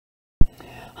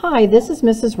Hi, this is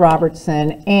Mrs.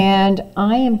 Robertson, and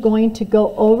I am going to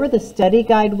go over the study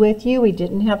guide with you. We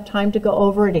didn't have time to go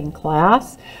over it in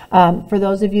class. For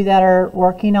those of you that are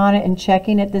working on it and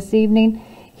checking it this evening,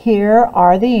 here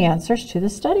are the answers to the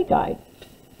study guide.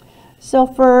 So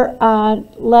for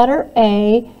letter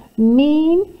A,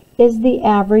 mean is the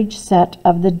average set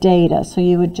of the data. So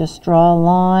you would just draw a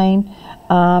line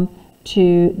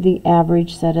to the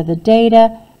average set of the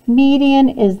data. Median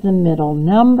is the middle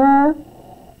number.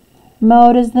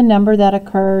 Mode is the number that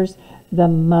occurs the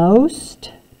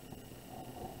most.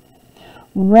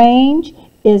 Range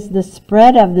is the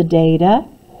spread of the data.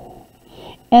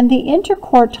 And the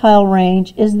interquartile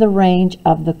range is the range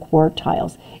of the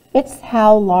quartiles. It's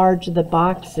how large the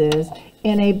box is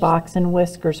in a box and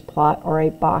whiskers plot or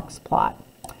a box plot.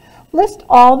 List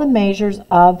all the measures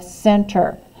of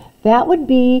center. That would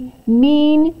be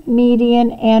mean, median,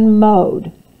 and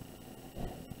mode.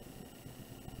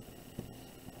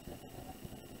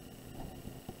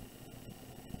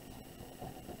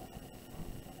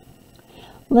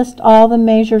 List all the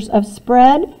measures of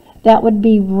spread. That would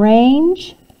be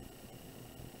range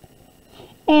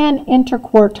and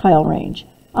interquartile range,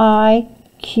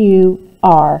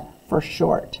 IQR for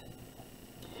short.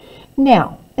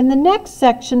 Now, in the next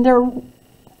section, there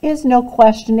is no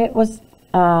question. It was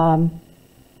the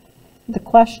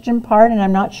question part, and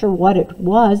I'm not sure what it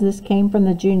was. This came from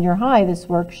the junior high, this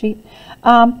worksheet,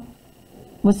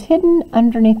 was hidden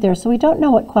underneath there, so we don't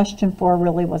know what question 4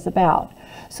 really was about.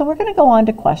 So we're going to go on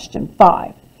to question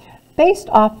 5. Based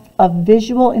off of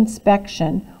visual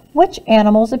inspection, which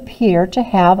animals appear to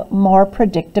have more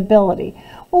predictability?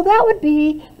 Well, that would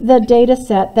be the data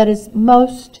set that is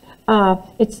most,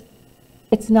 it's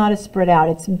not as spread out,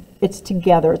 it's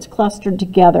together, it's clustered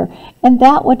together. And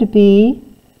that would be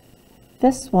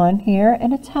this one here,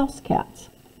 and it's house cats.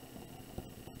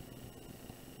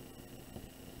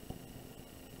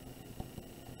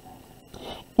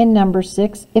 In number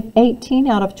 6, if 18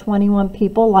 out of 21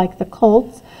 people like the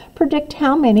Colts, predict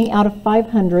how many out of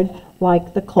 500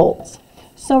 like the Colts.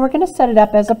 So we're going to set it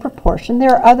up as a proportion.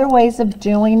 There are other ways of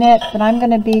doing it, but I'm going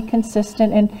to be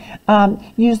consistent and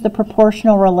use the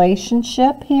proportional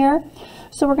relationship here.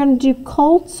 So we're going to do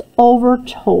Colts over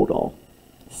total.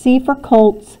 C for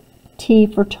Colts, T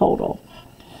for total.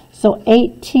 So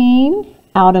 18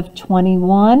 out of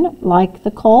 21 like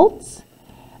the Colts.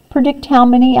 Predict how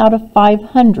many out of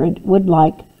 500 would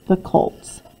like the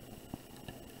Colts.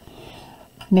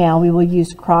 Now we will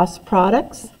use cross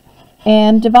products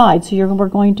and divide. So we're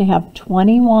going to have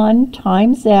 21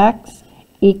 times x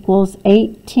equals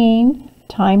 18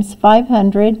 times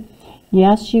 500.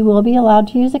 Yes, you will be allowed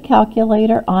to use a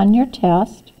calculator on your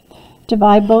test.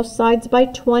 Divide both sides by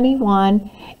 21,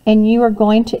 and you are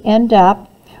going to end up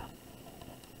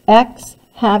x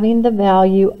having the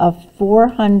value of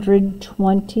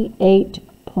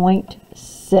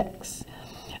 428.6.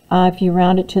 If you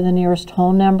round it to the nearest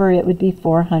whole number, it would be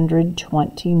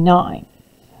 429.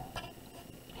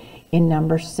 In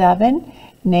number 7,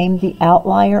 name the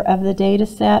outlier of the data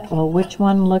set. Well, which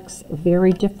one looks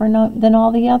very different than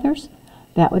all the others?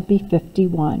 That would be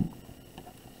 51.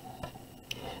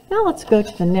 Now let's go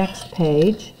to the next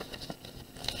page.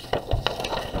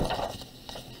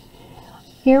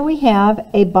 Here we have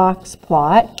a box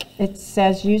plot. It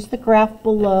says use the graph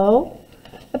below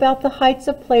about the heights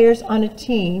of players on a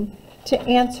team to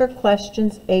answer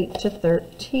questions 8 to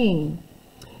 13.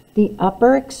 The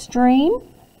upper extreme,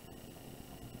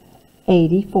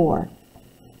 84.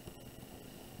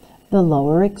 The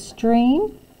lower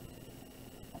extreme,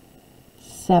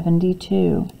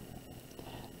 72.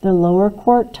 The lower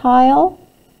quartile,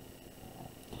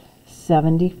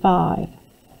 75.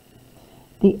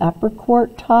 The upper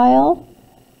quartile,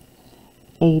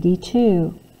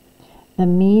 82. The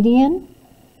median,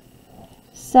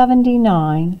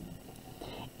 79.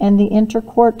 And the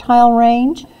interquartile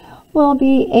range will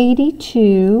be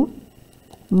 82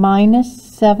 minus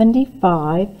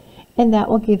 75, and that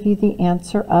will give you the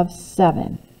answer of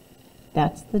 7.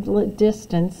 That's the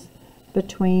distance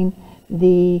between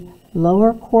the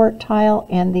lower quartile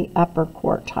and the upper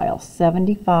quartile,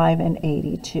 75 and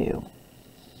 82.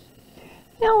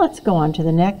 Now let's go on to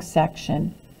the next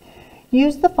section.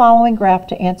 Use the following graph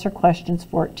to answer questions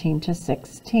 14 to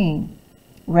 16.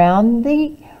 Round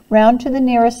to the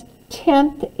nearest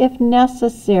tenth if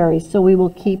necessary. So we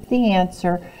will keep the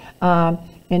answer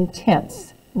in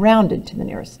tenths, rounded to the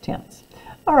nearest tenths.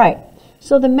 All right,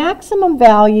 so the maximum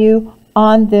value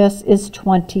on this is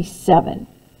 27.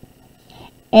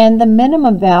 And the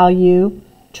minimum value,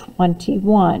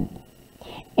 21.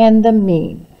 And the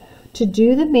mean. To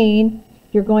do the mean,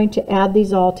 you're going to add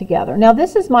these all together. Now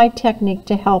this is my technique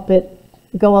to help it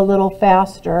go a little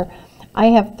faster. I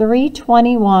have 3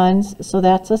 21s, so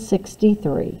that's a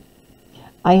 63.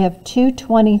 I have 2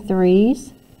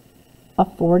 23s, a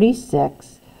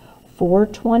 46, 4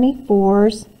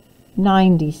 24s,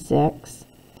 96,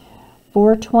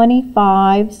 4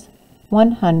 25s,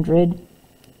 100,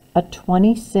 a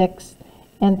 26,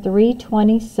 and 3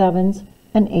 27s,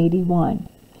 an 81.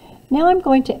 Now I'm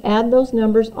going to add those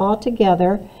numbers all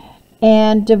together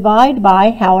and divide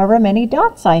by however many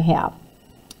dots I have.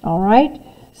 All right,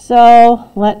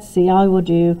 so let's see, I will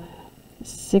do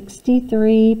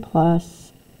 63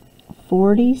 plus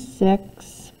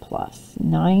 46 plus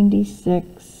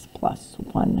 96 plus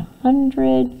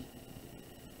 100.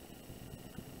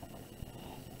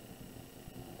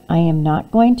 I am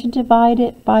not going to divide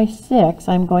it by 6.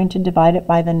 I'm going to divide it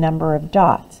by the number of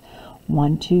dots.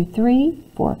 1, 2, 3,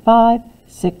 4, 5,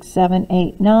 6, 7,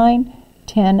 8, 9,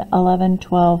 10, 11,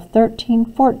 12, 13,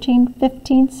 14,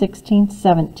 15, 16,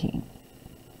 17.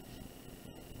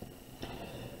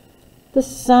 The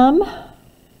sum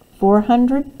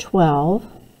 412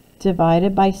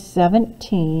 divided by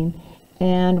 17,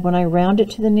 and when I round it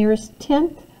to the nearest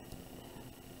tenth,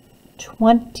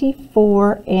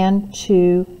 24 and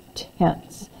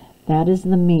 2/10. That is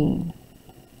the mean.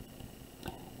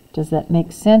 Does that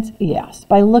make sense? Yes.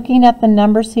 By looking at the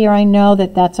numbers here, I know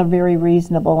that that's a very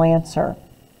reasonable answer.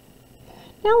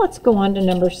 Now let's go on to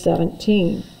number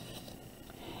 17.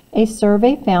 A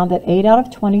survey found that 8 out of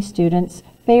 20 students'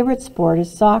 favorite sport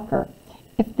is soccer.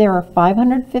 If there are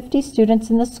 550 students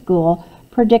in the school,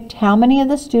 predict how many of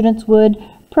the students would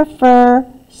prefer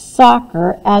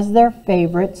soccer as their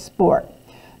favorite sport.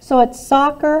 So it's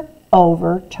soccer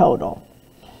over total.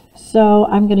 So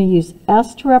I'm going to use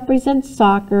S to represent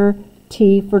soccer,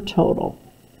 T for total.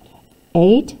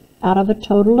 8 out of a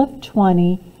total of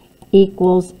 20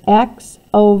 equals X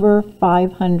over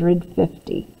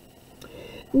 550.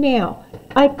 Now,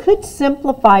 I could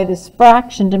simplify this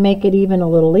fraction to make it even a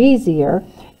little easier.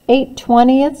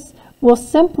 8/20ths will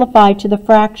simplify to the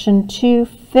fraction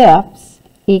 2/5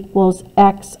 equals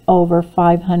X over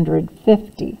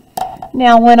 550.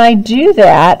 Now, when I do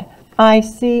that, I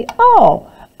see,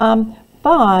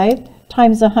 5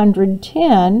 times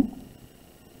 110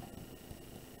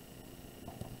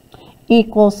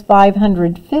 equals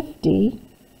 550,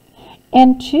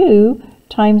 and 2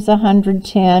 times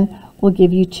 110 will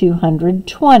give you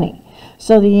 220.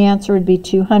 So the answer would be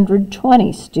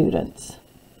 220 students.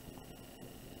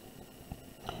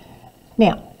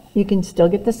 Now, you can still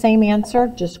get the same answer,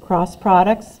 just cross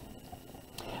products.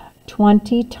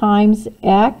 20 times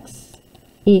X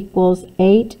equals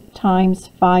 8 times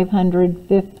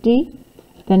 550.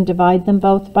 Then divide them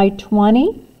both by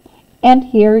 20. And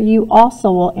here you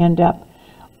also will end up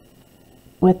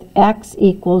with X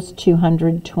equals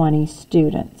 220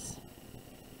 students.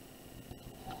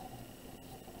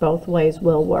 Both ways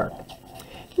will work.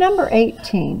 Number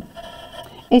 18.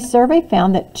 A survey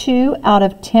found that 2 out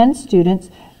of 10 students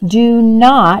do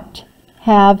not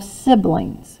have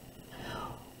siblings.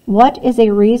 What is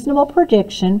a reasonable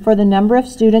prediction for the number of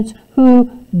students who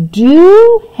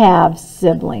do have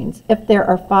siblings if there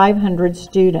are 500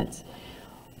 students?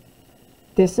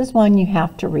 This is one you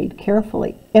have to read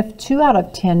carefully. If 2 out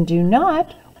of 10 do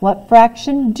not, what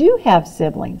fraction do have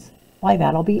siblings? Why,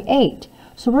 that'll be 8.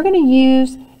 So we're going to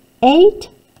use 8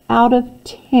 out of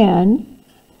 10.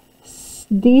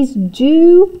 These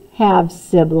do have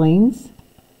siblings.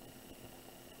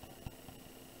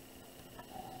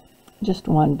 Just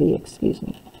 1B, excuse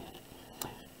me.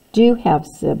 Do have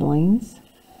siblings,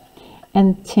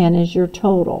 and 10 is your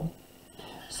total.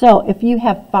 So if you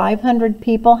have 500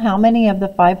 people, how many of the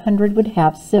 500 would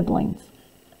have siblings?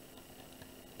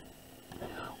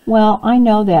 Well, I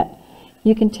know that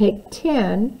you can take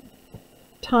 10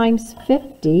 times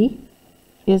 50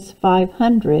 is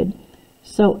 500.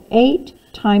 So 8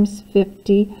 times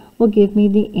 50 will give me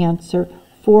the answer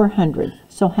 400.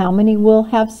 So how many will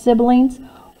have siblings?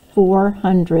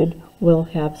 400 will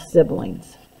have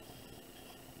siblings.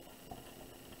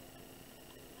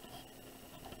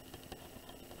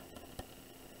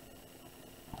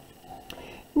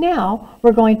 Now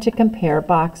we're going to compare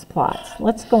box plots.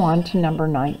 Let's go on to number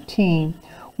 19.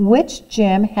 Which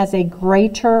gym has a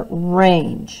greater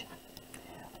range?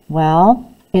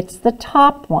 Well, it's the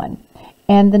top one,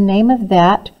 and the name of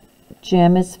that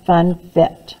gym is Fun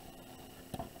Fit.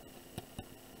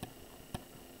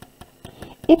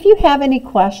 If you have any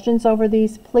questions over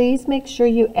these, please make sure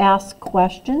you ask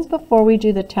questions before we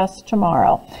do the test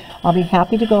tomorrow. I'll be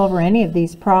happy to go over any of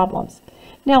these problems.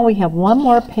 Now we have one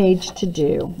more page to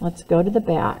do. Let's go to the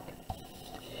back.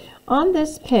 on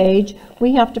this page,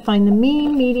 we have to find the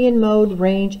mean, median, mode,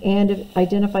 range, and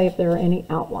identify if there are any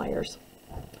outliers.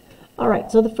 All right,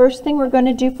 so the first thing we're going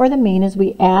to do for the mean is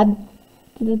we add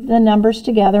the numbers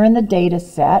together in the data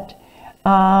set.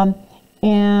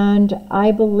 And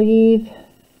I believe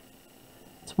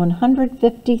it's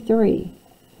 153.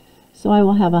 So I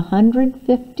will have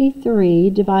 153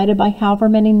 divided by however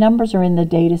many numbers are in the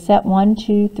data set. 1,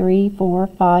 2, 3, 4,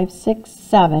 5, 6,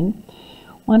 7.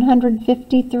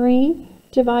 153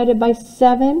 divided by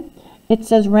 7. It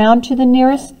says round to the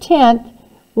nearest tenth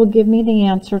will give me the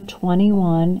answer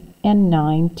 21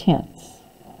 9/10.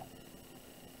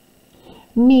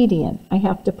 Median, I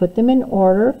have to put them in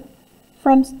order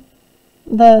from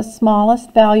the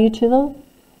smallest value to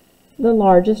the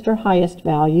largest or highest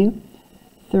value.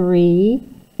 3,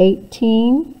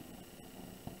 18,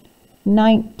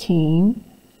 19.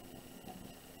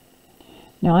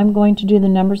 Now I'm going to do the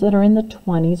numbers that are in the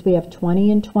 20s. We have 20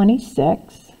 and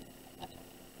 26.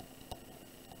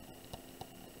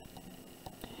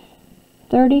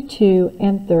 32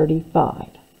 and 35.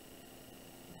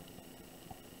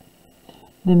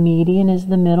 The median is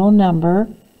the middle number,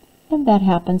 and that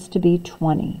happens to be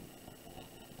 20.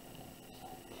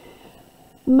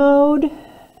 Mode,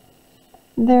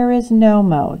 there is no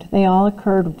mode. They all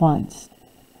occurred once.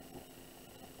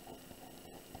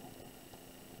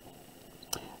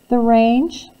 The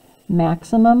range,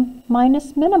 maximum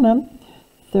minus minimum,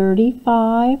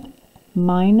 35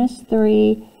 minus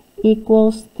 3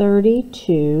 equals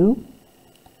 32.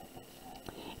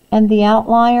 And the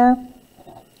outlier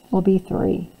will be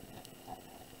 3.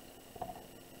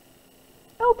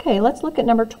 Okay, let's look at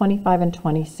number 25 and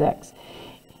 26.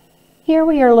 Here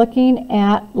we are looking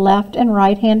at left and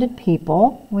right-handed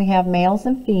people. We have males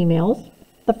and females.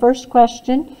 The first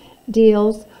question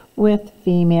deals with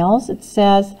females. It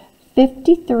says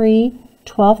 53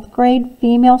 12th grade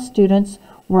female students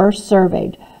were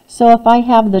surveyed. So if I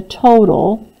have the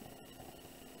total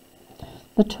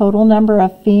number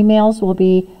of females will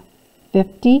be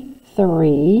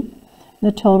 53.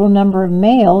 The total number of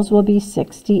males will be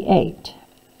 68.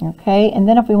 Okay, and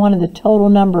then if we wanted the total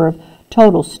number of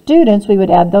total students, we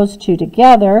would add those two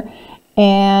together,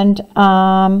 and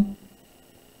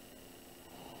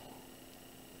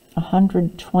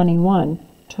 121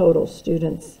 total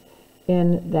students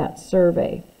in that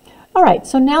survey. All right,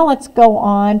 so now let's go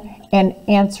on and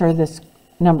answer this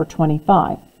number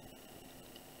 25.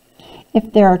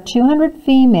 If there are 200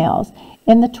 females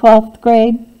in the 12th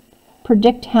grade,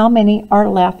 predict how many are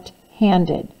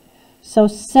left-handed. So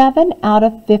 7 out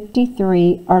of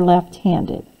 53 are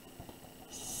left-handed.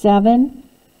 7,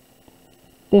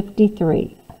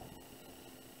 53.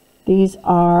 These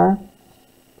are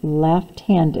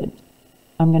left-handed.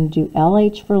 I'm going to do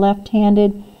LH for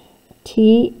left-handed,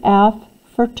 TF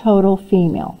for total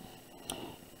female.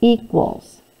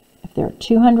 Equals, if there are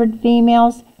 200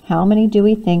 females, how many do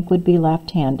we think would be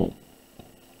left-handed?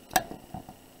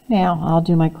 Now I'll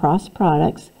do my cross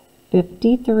products.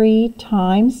 53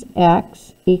 times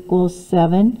X equals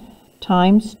 7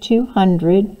 times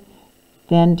 200.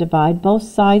 Then divide both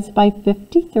sides by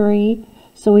 53,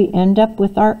 so we end up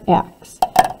with our X.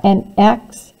 And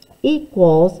X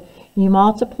equals, you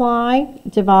multiply,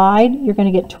 divide, you're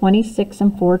going to get 26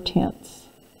 4/10.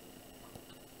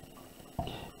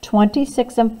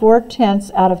 26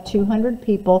 4/10 out of 200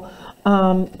 people,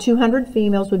 200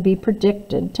 females would be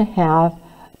predicted to have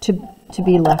to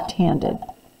be left-handed.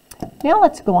 Now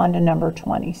let's go on to number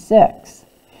 26.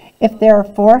 If there are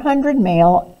 400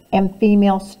 male and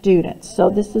female students, so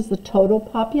this is the total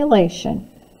population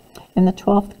in the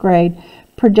 12th grade,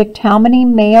 predict how many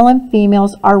male and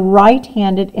females are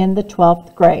right-handed in the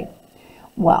 12th grade.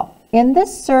 Well, in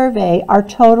this survey, our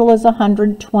total is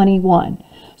 121.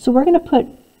 So we're going to put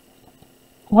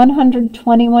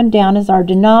 121 down as our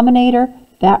denominator.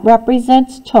 That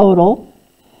represents total.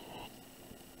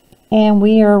 And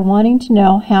we are wanting to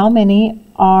know how many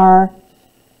are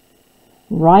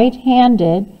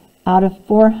right-handed out of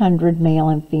 400 male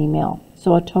and female.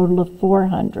 So a total of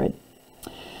 400.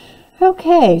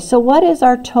 Okay, so what is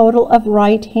our total of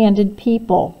right-handed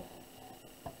people?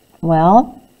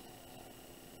 Well,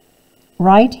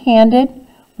 right-handed,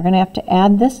 we're going to have to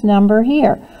add this number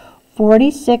here.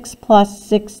 46 plus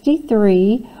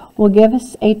 63 will give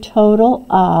us a total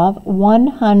of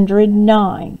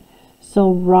 109. So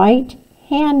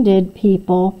right-handed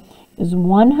people is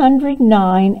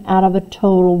 109 out of a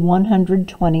total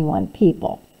 121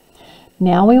 people.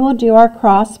 Now we will do our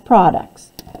cross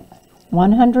products.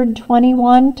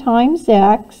 121 times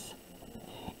X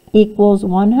equals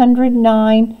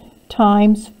 109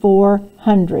 times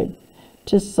 400.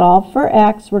 To solve for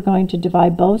x, we're going to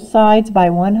divide both sides by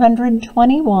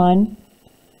 121,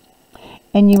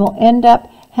 and you will end up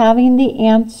having the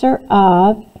answer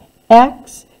of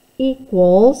x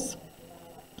equals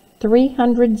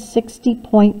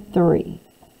 360.3.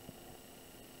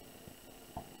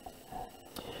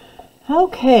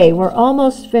 Okay, we're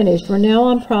almost finished. We're now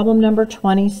on problem number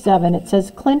 27. It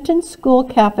says Clinton School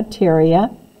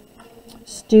Cafeteria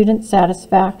Student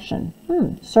Satisfaction.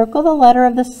 Circle the letter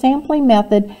of the sampling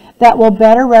method that will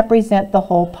better represent the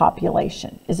whole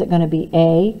population. Is it going to be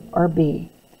A or B?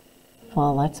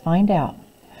 Well, let's find out.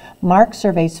 Mark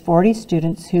surveys 40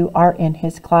 students who are in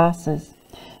his classes.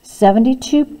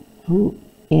 72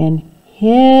 in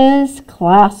his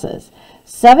classes.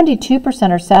 72%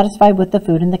 are satisfied with the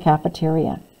food in the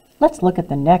cafeteria. Let's look at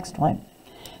the next one.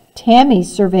 Tammy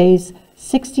surveys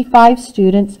 65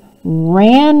 students,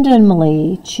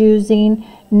 randomly choosing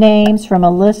names from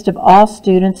a list of all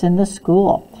students in the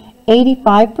school.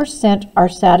 85% are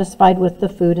satisfied with the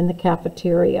food in the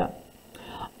cafeteria.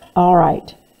 All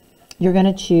right, you're going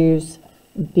to choose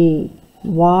B.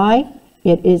 Why?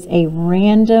 It is a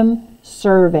random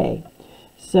survey.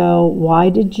 So why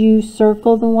did you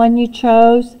circle the one you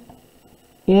chose?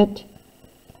 It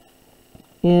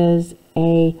is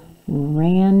a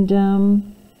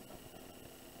random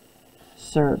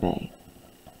survey.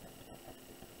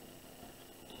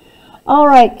 All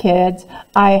right, kids,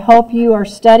 I hope you are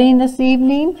studying this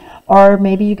evening, or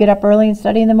maybe you get up early and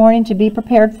study in the morning to be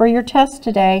prepared for your test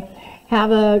today.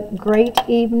 Have a great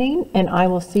evening, and I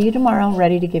will see you tomorrow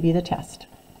ready to give you the test.